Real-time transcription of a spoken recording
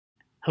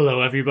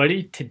Hello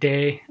everybody.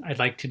 Today I'd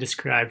like to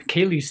describe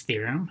Cayley's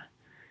theorem.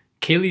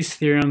 Cayley's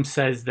theorem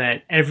says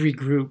that every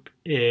group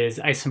is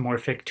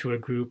isomorphic to a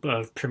group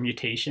of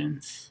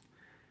permutations.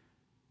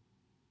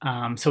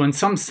 So in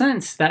some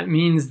sense that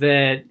means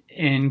that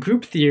in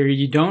group theory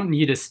you don't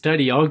need to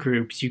study all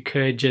groups. You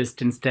could just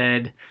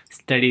instead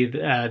study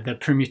the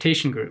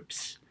permutation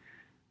groups.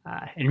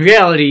 In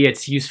reality,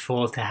 it's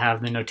useful to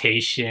have the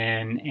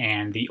notation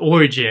and the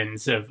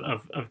origins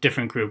of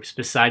different groups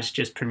besides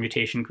just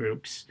permutation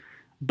groups.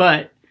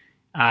 But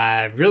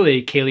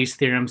really, Cayley's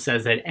theorem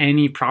says that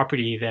any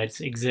property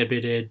that's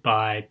exhibited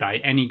by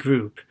any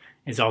group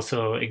is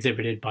also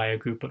exhibited by a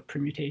group of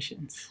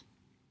permutations.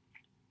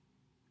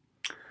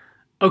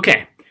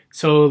 Okay,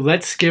 so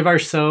let's give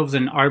ourselves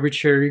an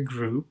arbitrary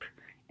group,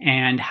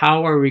 and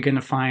how are we going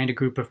to find a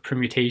group of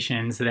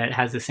permutations that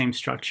has the same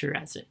structure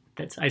as it,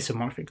 that's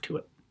isomorphic to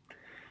it?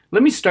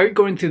 Let me start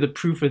going through the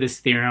proof of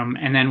this theorem,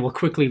 and then we'll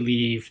quickly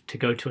leave to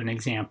go to an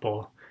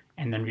example,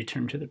 and then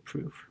return to the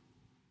proof.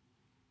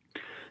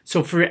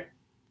 So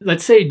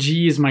let's say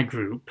G is my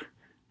group.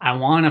 I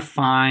want to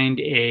find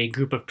a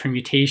group of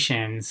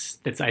permutations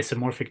that's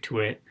isomorphic to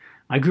it.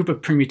 My group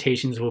of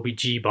permutations will be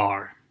G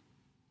bar.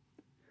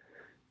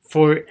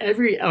 For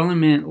every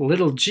element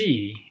little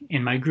g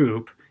in my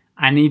group,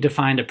 I need to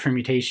find a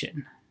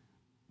permutation.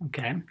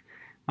 Okay?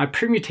 My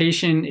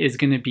permutation is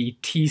going to be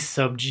T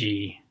sub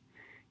G.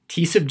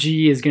 T sub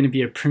G is going to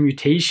be a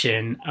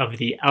permutation of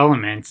the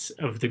elements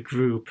of the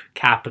group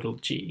capital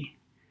G.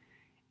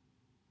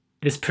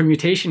 This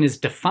permutation is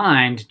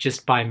defined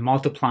just by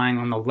multiplying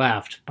on the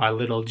left by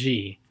little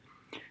g.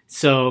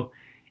 So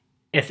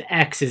if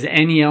x is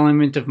any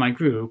element of my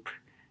group,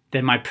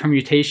 then my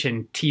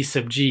permutation T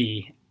sub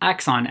g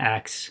acts on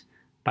x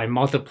by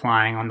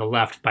multiplying on the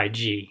left by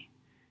g.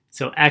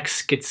 So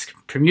x gets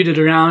permuted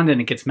around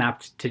and it gets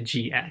mapped to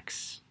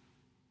gx.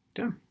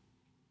 Okay.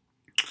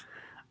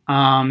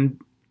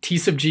 T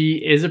sub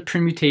g is a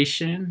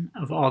permutation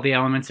of all the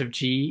elements of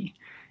g.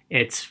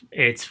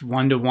 It's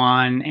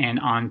one-to-one and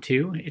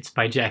onto. It's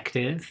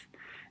bijective.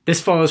 This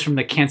follows from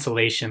the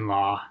cancellation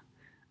law,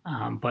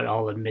 but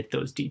I'll omit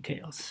those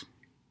details.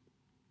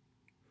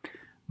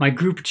 My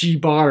group G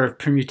bar of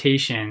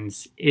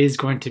permutations is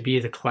going to be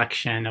the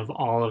collection of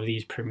all of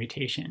these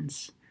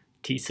permutations,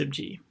 T sub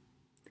G.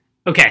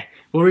 Okay,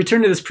 we'll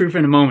return to this proof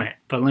in a moment,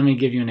 but let me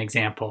give you an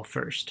example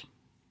first.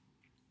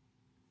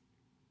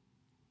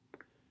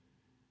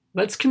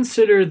 Let's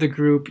consider the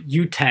group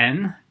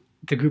U10,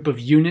 the group of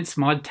units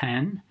mod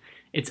 10.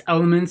 Its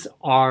elements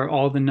are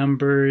all the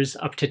numbers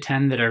up to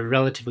 10 that are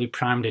relatively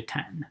prime to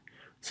 10.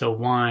 So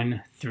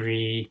 1,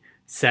 3,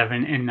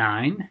 7, and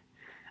 9.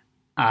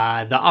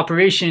 The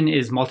operation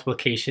is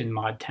multiplication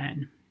mod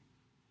 10.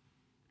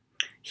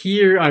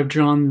 Here I've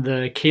drawn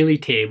the Cayley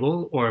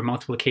table, or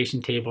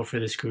multiplication table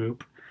for this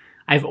group.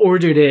 I've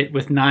ordered it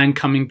with 9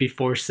 coming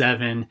before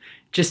 7,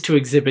 just to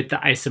exhibit the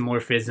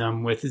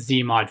isomorphism with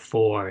Z mod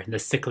 4, the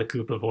cyclic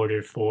group of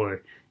order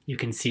 4. You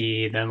can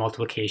see the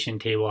multiplication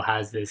table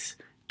has this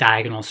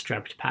diagonal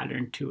strepped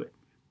pattern to it.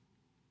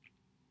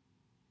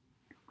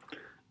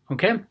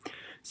 Okay,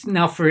 so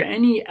now for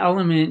any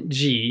element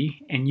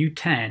G in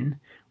U10,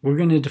 we're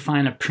going to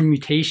define a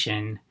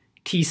permutation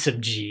T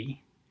sub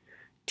G.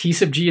 T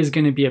sub G is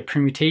going to be a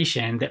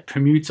permutation that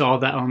permutes all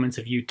the elements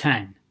of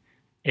U10.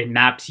 It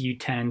maps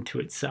U10 to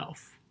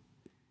itself.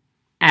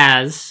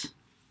 As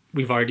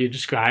we've already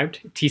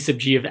described, T sub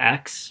G of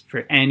x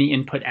for any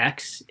input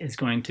x is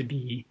going to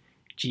be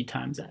G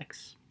times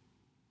x.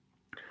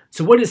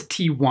 So what is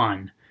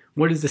T1?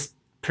 What does this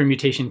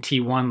permutation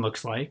T1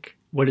 looks like?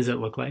 What does it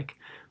look like?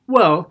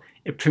 Well,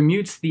 it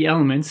permutes the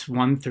elements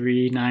 1,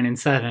 3, 9, and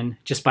 7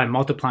 just by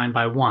multiplying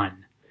by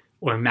 1,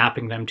 or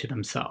mapping them to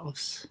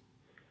themselves.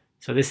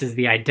 So this is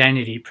the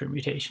identity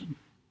permutation.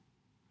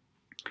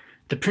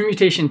 The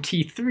permutation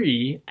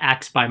T3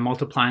 acts by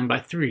multiplying by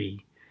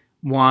 3.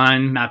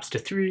 1 maps to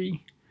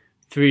 3,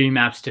 3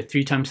 maps to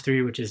 3 times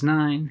 3, which is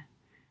 9,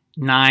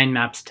 9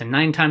 maps to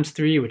 9 times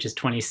 3, which is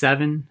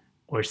 27,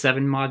 or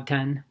 7 mod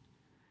 10.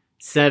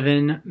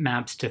 7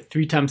 maps to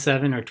 3 times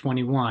 7, or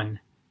 21,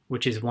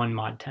 which is 1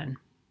 mod 10.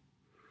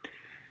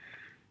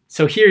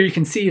 So here you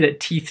can see that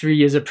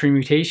T3 is a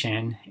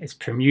permutation. It's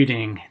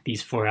permuting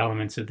these 4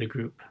 elements of the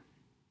group.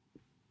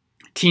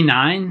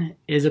 T9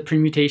 is a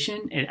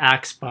permutation. It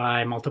acts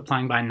by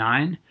multiplying by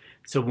 9.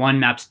 So 1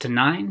 maps to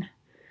 9.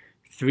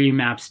 3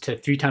 maps to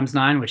 3 times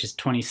 9, which is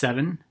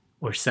 27,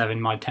 or 7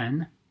 mod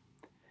 10.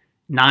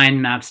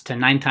 9 maps to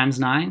 9 times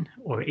 9,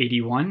 or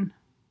 81,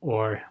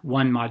 or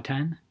 1 mod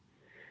 10.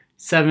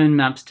 7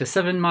 maps to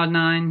 7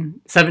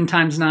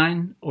 times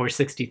 9, or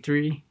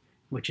 63,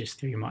 which is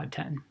 3 mod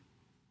 10.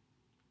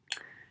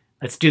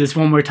 Let's do this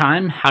one more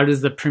time. How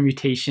does the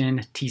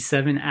permutation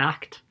T7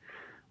 act?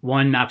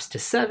 1 maps to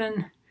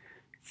 7,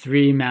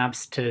 3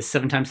 maps to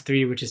 7 times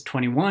 3, which is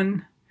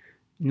 21,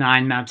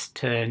 9 maps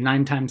to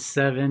 9 times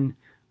 7,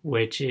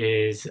 which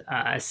is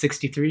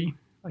 63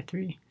 by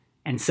 3.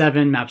 And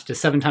 7 maps to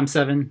 7 times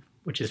 7,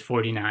 which is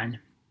 49.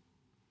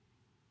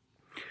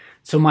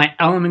 So my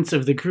elements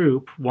of the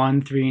group,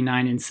 1, 3,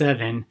 9, and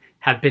 7,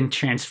 have been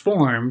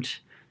transformed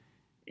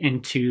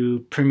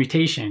into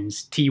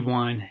permutations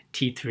T1,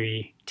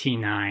 T3,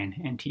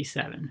 T9, and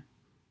T7.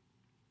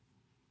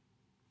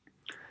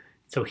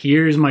 So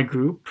here's my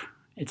group.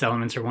 Its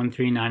elements are 1,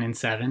 3, 9, and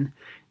 7.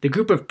 The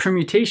group of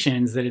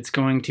permutations that it's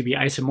going to be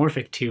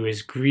isomorphic to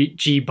is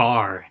G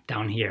bar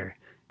down here.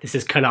 This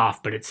is cut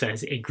off, but it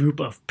says a group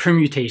of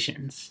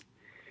permutations.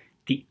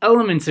 The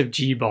elements of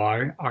G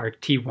bar are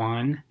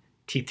T1,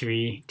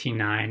 T3,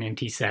 T9, and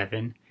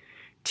T7.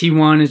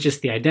 T1 is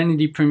just the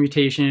identity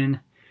permutation.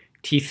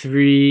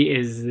 T3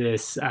 is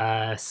this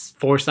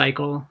 4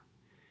 cycle.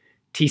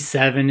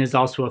 T7 is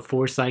also a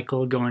 4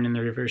 cycle going in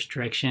the reverse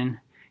direction.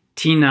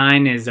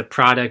 T9 is a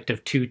product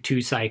of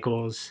two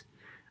cycles.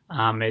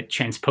 It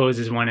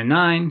transposes 1 and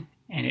 9,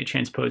 and it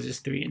transposes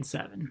 3 and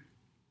 7.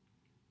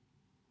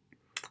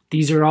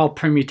 These are all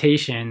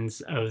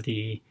permutations of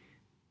the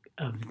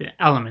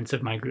elements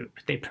of my group.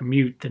 They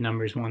permute the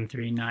numbers 1,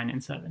 3, 9,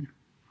 and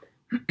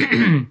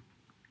 7.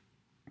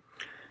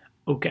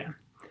 Okay,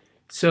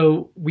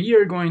 so we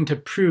are going to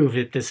prove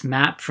that this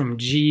map from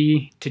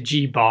G to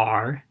G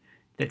bar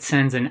that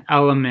sends an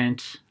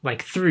element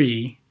like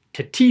 3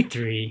 to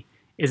T3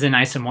 is an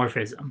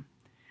isomorphism.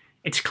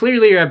 It's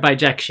clearly a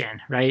bijection,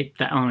 right?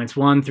 The elements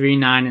 1, 3,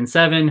 9, and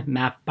 7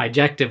 map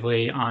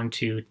bijectively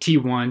onto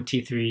T1,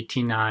 T3,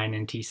 T9,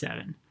 and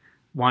T7.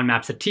 1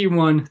 maps to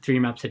T1, 3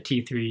 maps to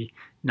T3,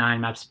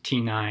 9 maps to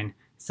T9,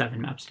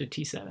 7 maps to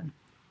T7.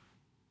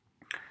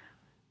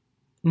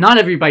 Not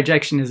every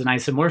bijection is an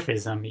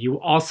isomorphism. You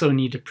also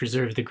need to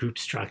preserve the group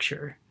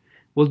structure.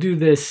 We'll do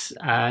this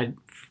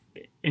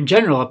in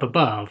general up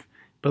above,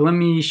 but let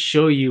me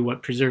show you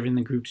what preserving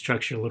the group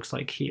structure looks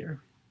like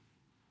here.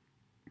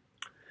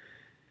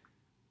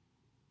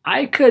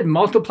 I could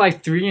multiply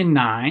 3 and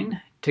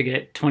 9 to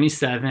get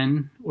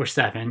 27 or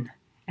 7,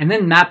 and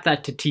then map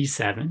that to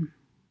T7.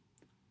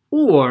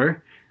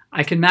 Or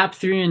I can map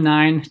 3 and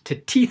 9 to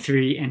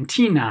T3 and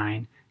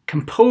T9,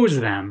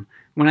 compose them.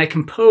 When I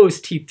compose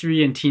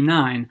T3 and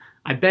T9,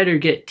 I better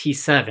get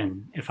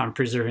T7 if I'm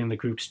preserving the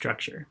group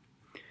structure.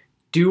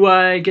 Do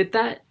I get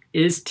that?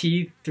 Is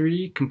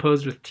T3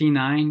 composed with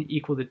T9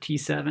 equal to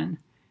T7?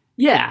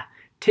 Yeah,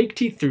 take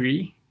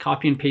T3,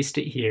 copy and paste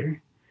it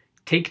here.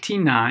 Take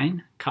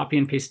T9, copy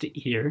and paste it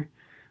here.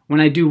 When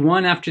I do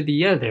one after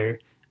the other,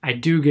 I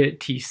do get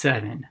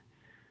T7.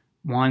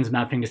 1's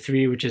mapping to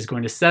 3, which is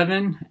going to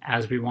 7,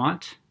 as we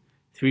want.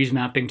 3's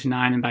mapping to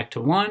 9 and back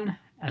to 1,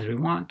 as we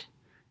want.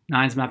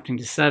 9's mapping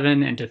to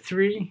 7 and to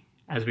 3,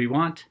 as we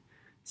want.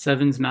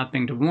 7's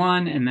mapping to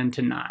 1 and then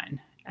to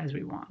 9, as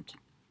we want.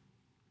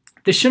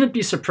 This shouldn't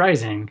be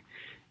surprising,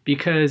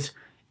 because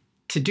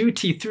to do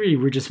T3,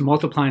 we're just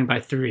multiplying by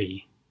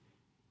 3,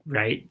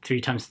 right? 3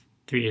 times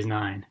 3 is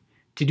 9.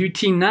 To do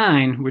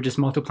T9, we're just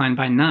multiplying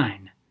by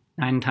 9.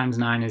 9 times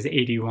 9 is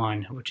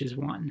 81, which is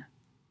 1.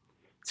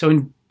 So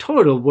in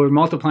total, we're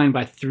multiplying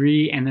by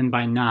 3 and then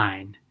by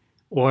 9,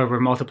 or we're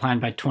multiplying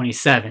by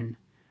 27.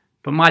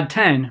 But mod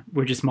 10,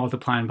 we're just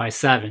multiplying by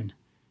 7.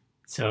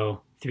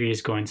 So 3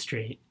 is going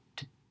straight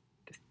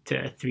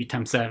to 3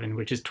 times 7,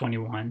 which is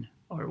 21,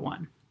 or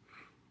 1.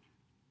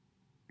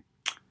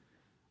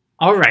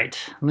 All right,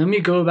 let me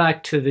go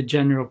back to the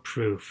general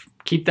proof.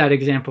 Keep that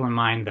example in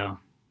mind, though.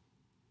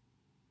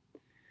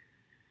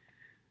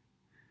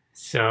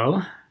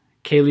 So,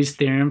 Cayley's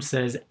theorem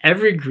says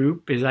every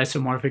group is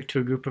isomorphic to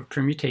a group of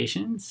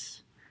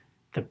permutations.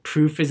 The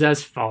proof is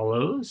as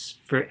follows.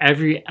 For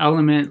every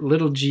element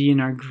little g in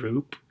our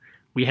group,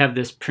 we have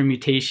this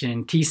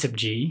permutation T sub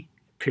g,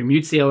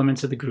 permutes the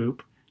elements of the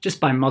group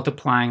just by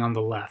multiplying on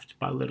the left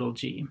by little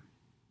g.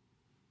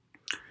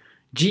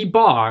 G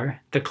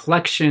bar, the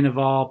collection of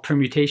all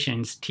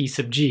permutations T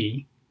sub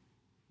g,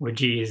 where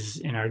g is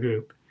in our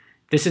group,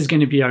 this is going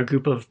to be our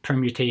group of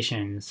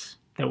permutations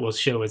that we'll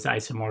show as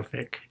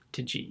isomorphic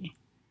to G.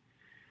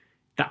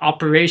 The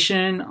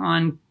operation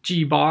on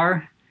G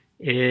bar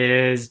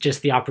is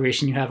just the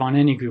operation you have on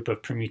any group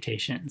of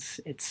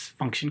permutations. It's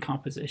function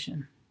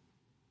composition.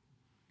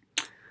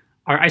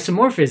 Our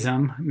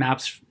isomorphism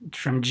maps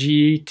from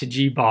G to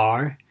G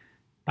bar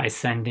by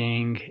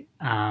sending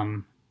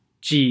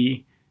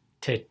G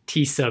to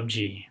T sub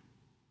G.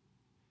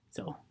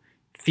 So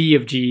phi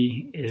of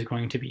G is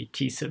going to be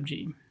T sub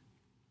G.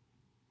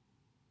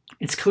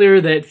 It's clear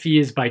that phi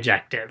is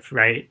bijective,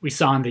 right? We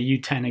saw in the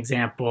U10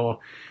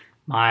 example,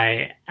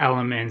 my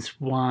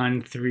elements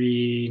 1,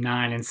 3,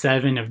 9, and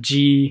 7 of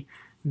G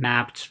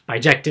mapped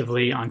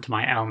bijectively onto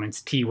my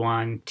elements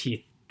T1,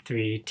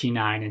 T3,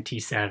 T9, and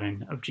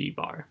T7 of G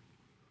bar.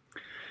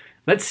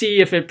 Let's see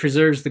if it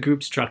preserves the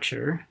group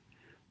structure.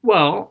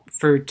 Well,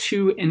 for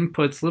 2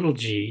 inputs little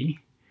g,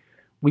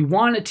 we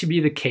want it to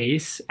be the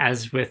case,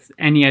 as with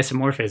any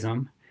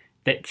isomorphism,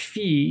 that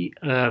phi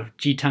of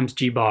G times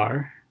G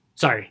bar,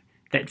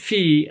 that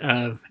phi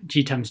of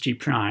G times G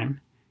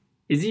prime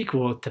is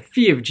equal to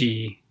phi of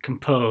G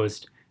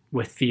composed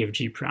with phi of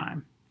G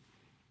prime.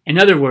 In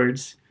other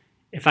words,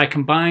 if I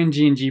combine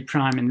G and G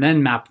prime and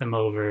then map them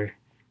over,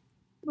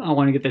 I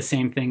want to get the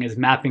same thing as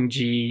mapping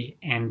G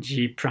and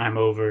G prime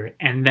over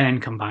and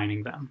then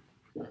combining them.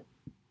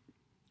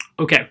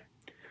 Okay,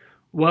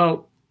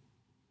 Well,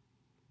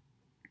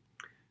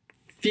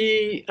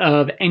 phi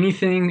of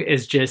anything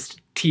is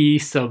just t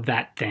sub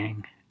that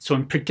thing. So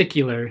in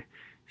particular,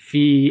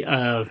 phi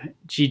of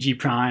gg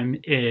prime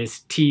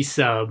is t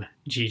sub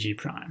gg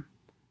prime.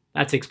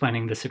 That's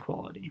explaining this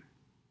equality.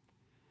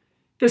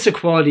 This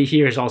equality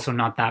here is also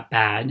not that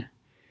bad.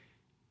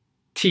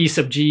 T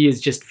sub g is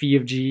just phi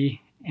of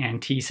g,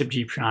 and t sub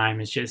g prime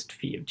is just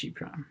phi of g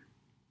prime.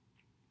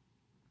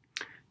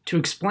 To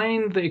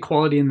explain the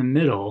equality in the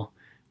middle,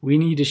 we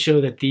need to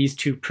show that these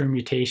two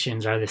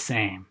permutations are the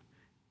same,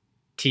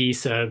 t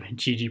sub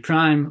gg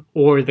prime,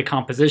 or the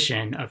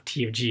composition of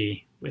t of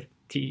g with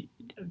t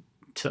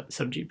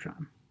sub g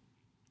prime.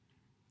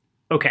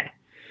 Okay,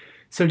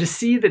 so to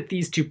see that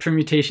these two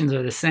permutations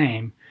are the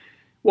same,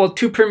 well,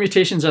 two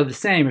permutations are the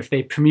same if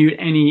they permute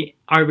any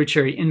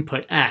arbitrary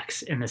input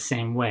x in the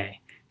same way.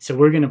 So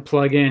we're going to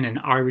plug in an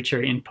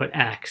arbitrary input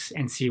x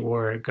and see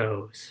where it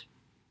goes.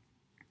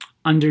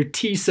 Under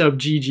t sub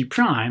gg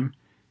prime,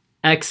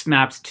 x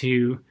maps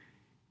to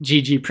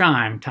gg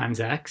prime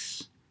times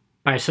x.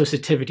 By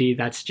associativity,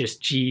 that's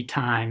just g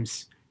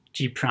times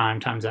g prime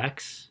times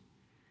x.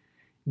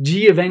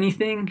 G of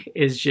anything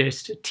is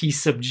just t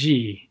sub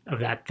g of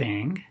that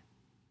thing.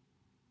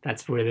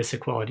 That's where this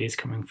equality is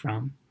coming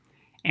from.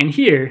 And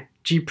here,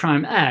 g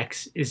prime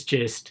x is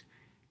just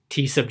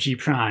t sub g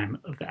prime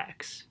of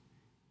x,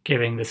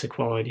 giving this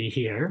equality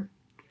here.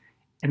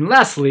 And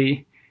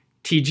lastly,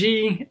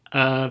 tg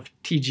of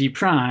tg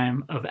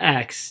prime of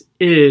x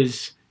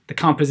is the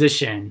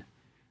composition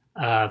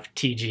of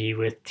tg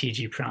with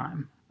tg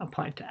prime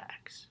applied to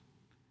x.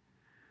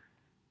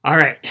 All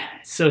right,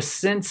 so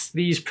since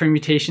these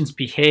permutations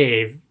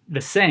behave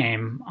the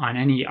same on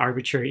any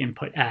arbitrary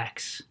input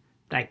x,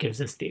 that gives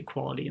us the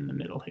equality in the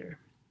middle here.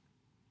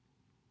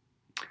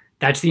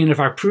 That's the end of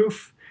our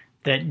proof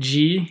that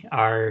G,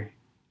 our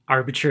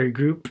arbitrary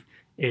group,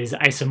 is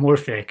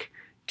isomorphic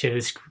to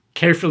this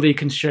carefully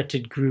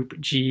constructed group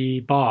G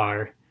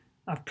bar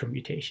of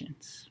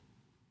permutations.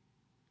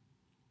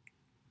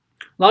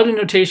 A lot of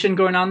notation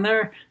going on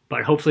there,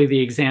 but hopefully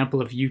the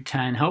example of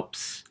U10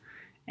 helps,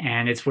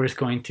 and it's worth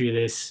going through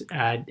this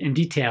in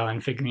detail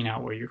and figuring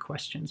out where your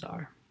questions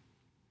are.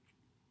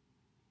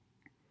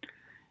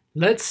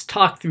 Let's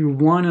talk through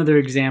one other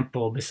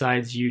example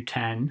besides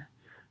U10.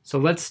 So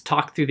let's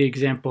talk through the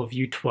example of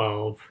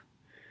U12.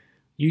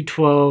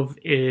 U12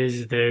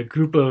 is the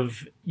group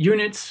of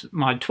units,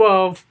 mod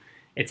 12.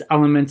 Its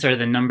elements are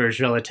the numbers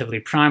relatively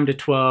prime to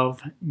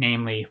 12,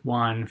 namely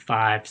 1,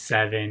 5,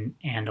 7,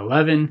 and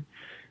 11.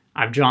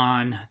 I've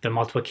drawn the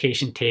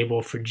multiplication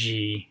table for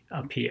G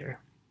up here.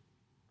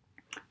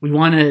 We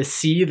want to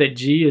see that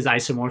G is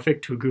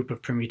isomorphic to a group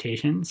of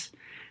permutations.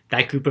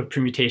 That group of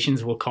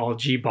permutations we'll call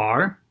G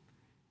bar.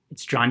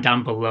 It's drawn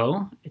down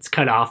below. It's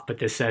cut off, but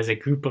this says a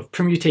group of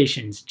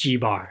permutations, G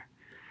bar.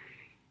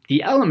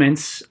 The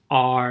elements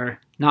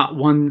are not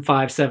 1,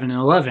 5, 7, and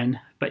 11,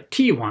 but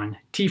T1,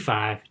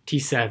 T5,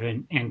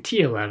 T7, and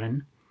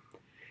T11.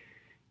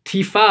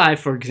 T5,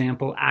 for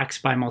example, acts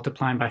by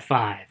multiplying by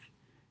 5.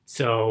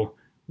 So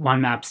 1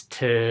 maps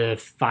to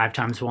 5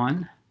 times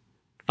 1.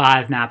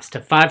 5 maps to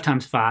 5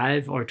 times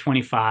 5, or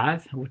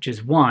 25, which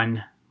is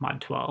 1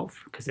 mod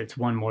 12, because it's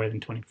 1 more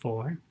than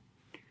 24.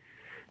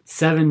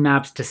 7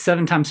 maps to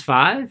 7 times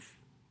 5,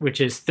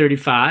 which is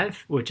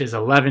 35, which is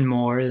 11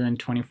 more than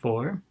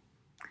 24.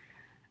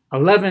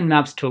 11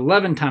 maps to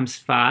 11 times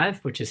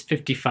 5, which is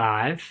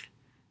 55,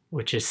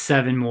 which is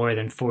 7 more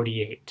than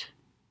 48.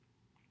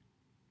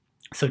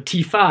 So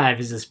T5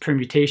 is this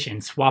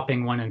permutation,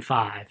 swapping 1 and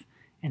 5,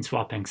 and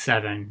swapping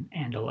 7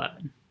 and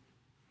 11.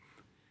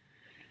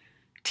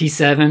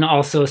 T7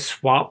 also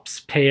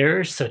swaps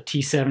pairs, so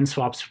T7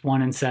 swaps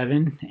 1 and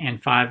 7,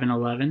 and 5 and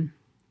 11.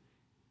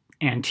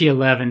 And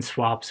T11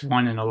 swaps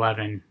 1 and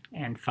 11,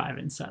 and 5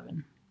 and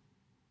 7.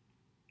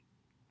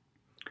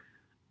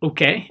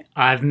 Okay,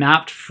 I've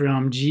mapped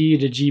from G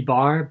to G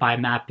bar by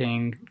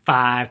mapping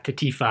 5 to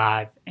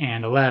T5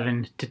 and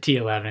 11 to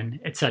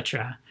T11,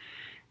 etc.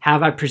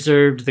 Have I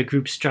preserved the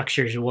group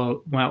structures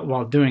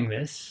while doing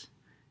this?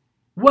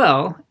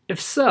 Well,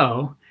 if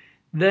so,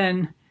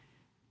 then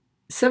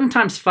 7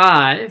 times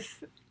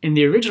 5 in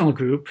the original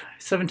group,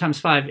 7 times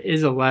 5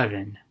 is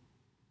 11.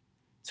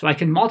 So I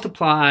can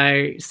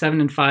multiply 7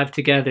 and 5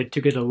 together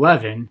to get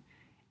 11,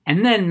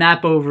 and then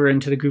map over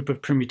into the group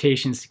of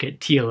permutations to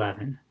get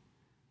T11.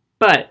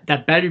 But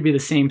that better be the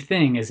same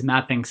thing as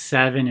mapping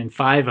 7 and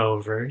 5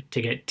 over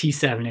to get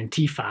T7 and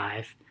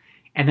T5,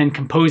 and then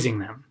composing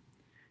them.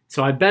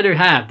 So I better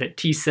have that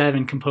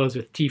T7 composed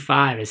with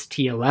T5 is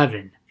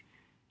T11,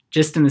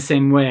 just in the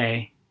same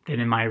way that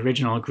in my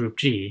original group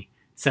G,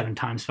 7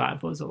 times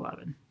 5 was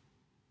 11.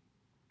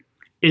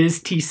 Is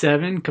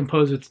T7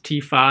 composed with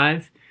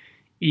T5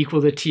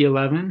 equal to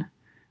T11?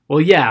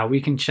 Well, yeah,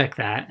 we can check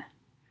that.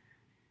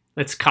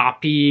 Let's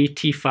copy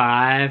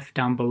T5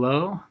 down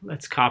below.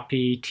 Let's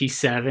copy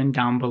T7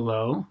 down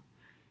below.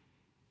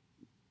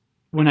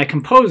 When I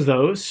compose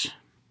those,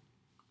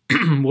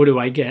 what do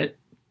I get?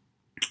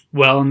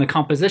 Well, in the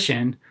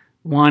composition,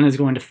 1 is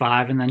going to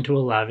 5 and then to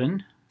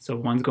 11. So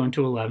 1's going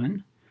to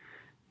 11.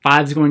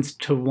 5 is going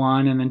to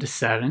 1 and then to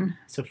 7,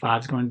 so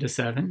 5 is going to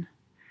 7.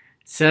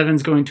 7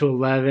 is going to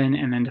 11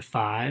 and then to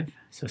 5,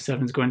 so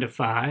 7 is going to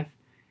 5.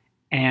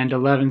 And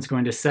 11 is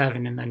going to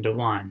 7 and then to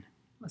 1,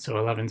 so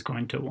 11 is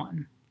going to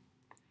 1.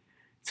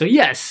 So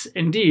yes,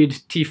 indeed,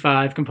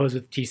 T5 composed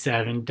with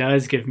T7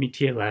 does give me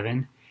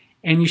T11,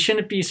 and you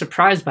shouldn't be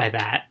surprised by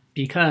that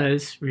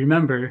because,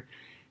 remember,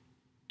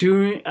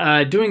 doing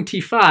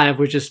T5,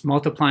 we're just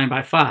multiplying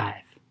by 5.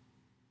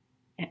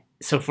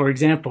 So for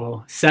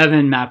example,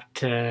 7 mapped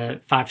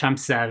to 5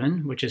 times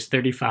 7, which is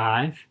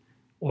 35,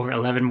 or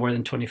 11 more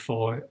than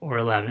 24, or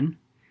 11.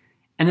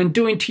 And then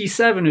doing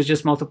T7 is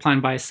just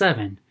multiplying by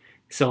 7.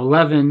 So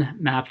 11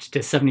 mapped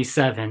to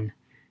 77,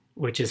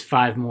 which is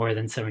 5 more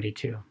than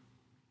 72.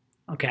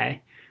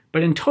 Okay,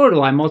 but in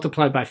total, I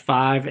multiplied by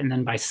 5 and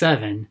then by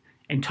 7.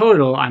 In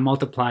total, I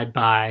multiplied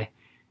by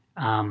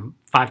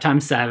 5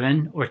 times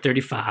 7, or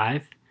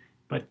 35,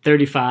 but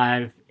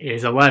 35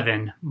 is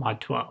 11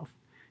 mod 12.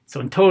 So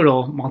in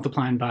total,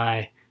 multiplying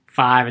by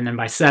 5 and then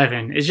by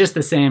 7 is just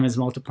the same as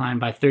multiplying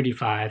by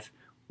 35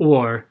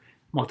 or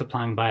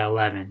multiplying by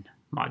 11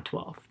 mod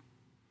 12.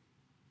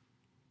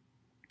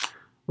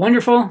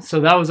 Wonderful. So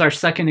that was our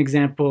second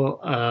example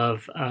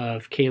of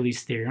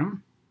Cayley's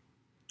theorem.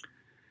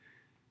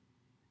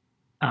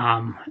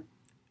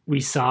 We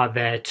saw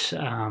that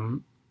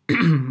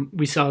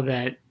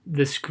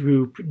this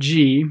group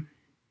G,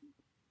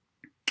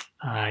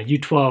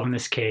 U12 in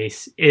this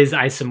case, is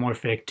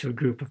isomorphic to a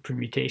group of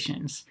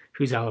permutations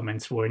whose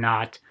elements were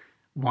not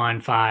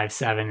 1, 5,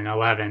 7, and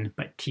 11,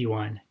 but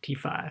T1,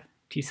 T5,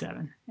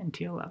 T7, and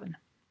T11.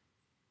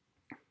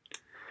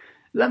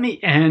 Let me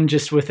end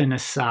just with an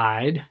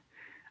aside.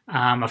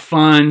 A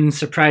fun,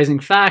 surprising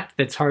fact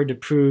that's hard to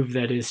prove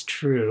that is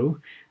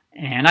true.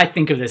 And I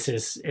think of this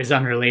as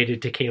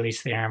unrelated to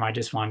Cayley's theorem. I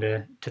just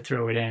wanted to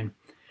throw it in.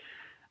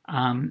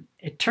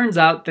 It turns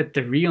out that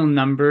the real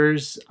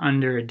numbers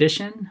under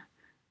addition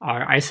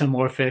are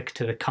isomorphic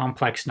to the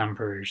complex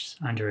numbers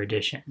under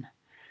addition.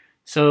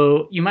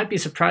 So you might be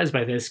surprised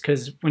by this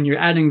because when you're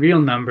adding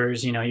real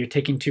numbers, you're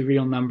taking two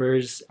real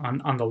numbers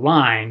on the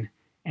line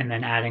and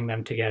then adding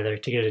them together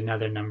to get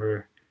another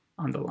number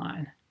on the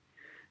line.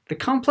 The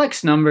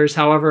complex numbers,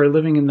 however, are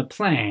living in the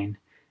plane.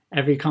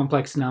 Every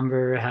complex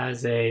number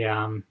has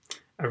a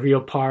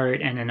real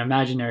part and an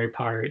imaginary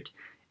part.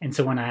 And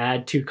so when I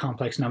add two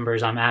complex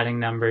numbers, I'm adding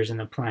numbers in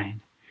the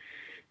plane.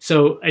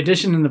 So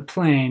addition in the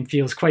plane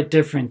feels quite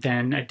different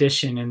than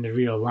addition in the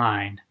real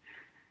line.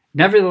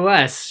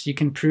 Nevertheless, you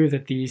can prove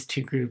that these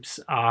two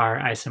groups are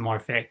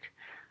isomorphic.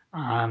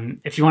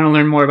 If you want to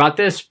learn more about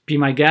this, be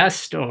my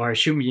guest or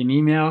shoot me an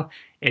email.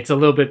 It's a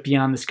little bit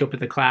beyond the scope of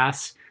the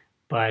class,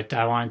 but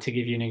I wanted to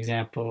give you an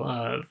example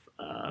of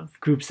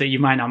groups that you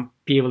might not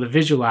be able to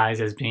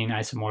visualize as being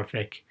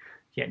isomorphic,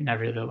 yet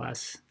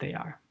nevertheless they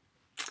are.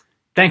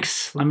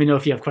 Thanks. Let me know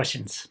if you have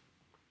questions.